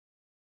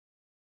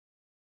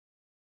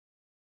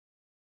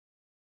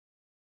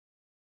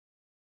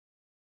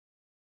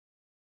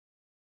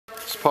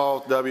It's Paul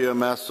with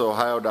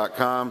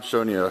WMSOhio.com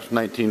showing you a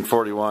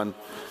 1941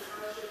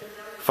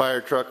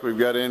 fire truck we've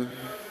got in.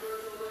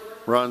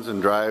 Runs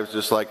and drives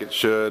just like it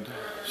should.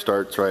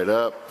 Starts right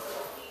up.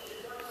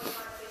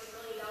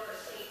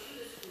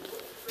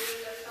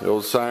 The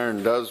old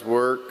siren does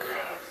work.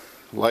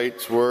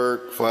 Lights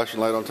work. Flashing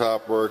light on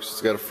top works.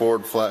 It's got a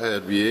Ford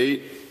flathead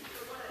V8.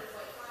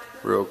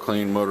 Real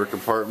clean motor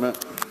compartment.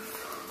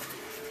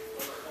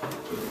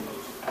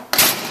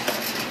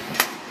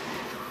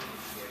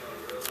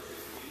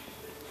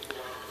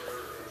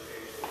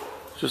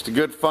 Just a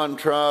good fun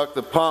truck.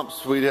 The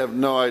pumps we have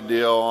no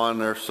idea on.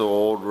 They're so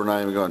old we're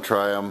not even going to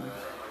try them.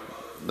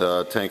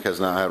 The tank has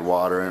not had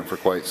water in it for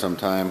quite some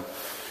time.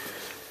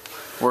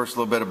 Worst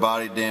little bit of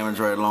body damage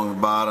right along the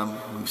bottom.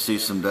 You can see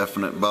some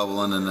definite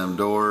bubbling in them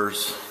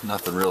doors.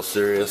 Nothing real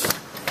serious.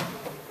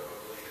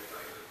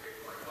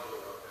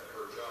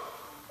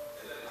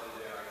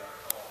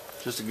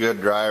 Just a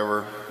good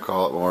driver.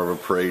 Call it more of a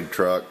parade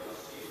truck.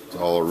 It's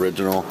all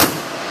original.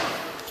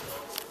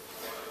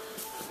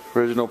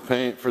 Original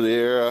paint for the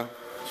era.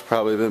 It's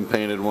probably been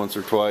painted once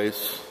or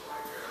twice.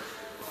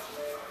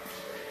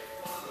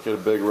 Get a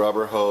big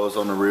rubber hose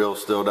on the reel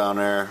still down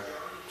there,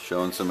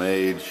 showing some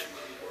age.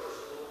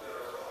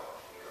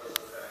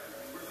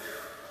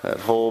 That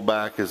whole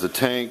back is a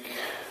tank,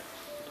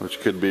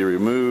 which could be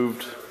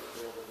removed.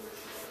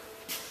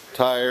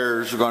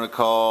 Tires are going to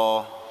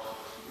call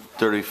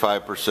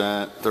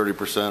 35%,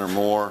 30% or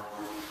more.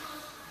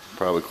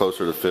 Probably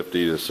closer to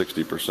 50 to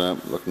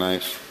 60%. Look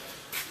nice.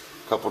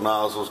 Couple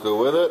nozzles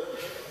go with it.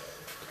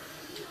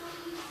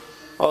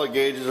 All the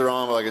gauges are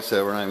on, but like I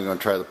said, we're not even going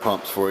to try the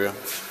pumps for you.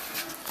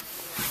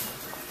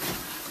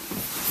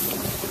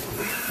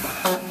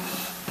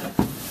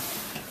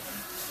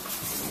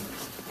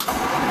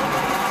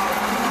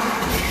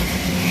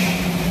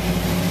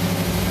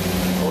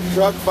 Old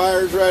truck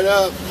fires right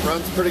up,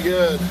 runs pretty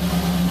good.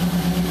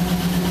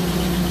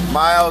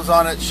 Miles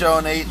on it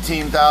showing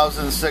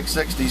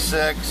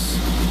 18,666.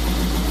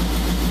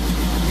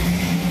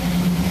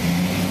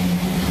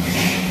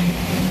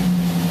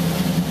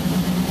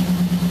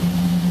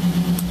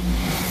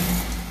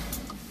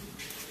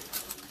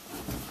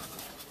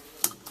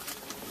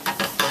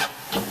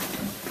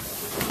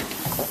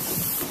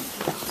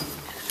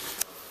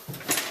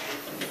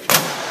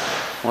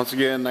 Once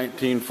again,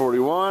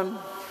 1941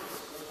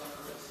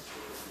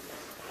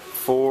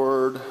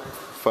 Ford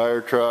fire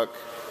truck.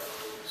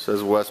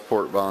 Says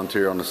Westport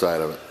Volunteer on the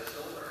side of it.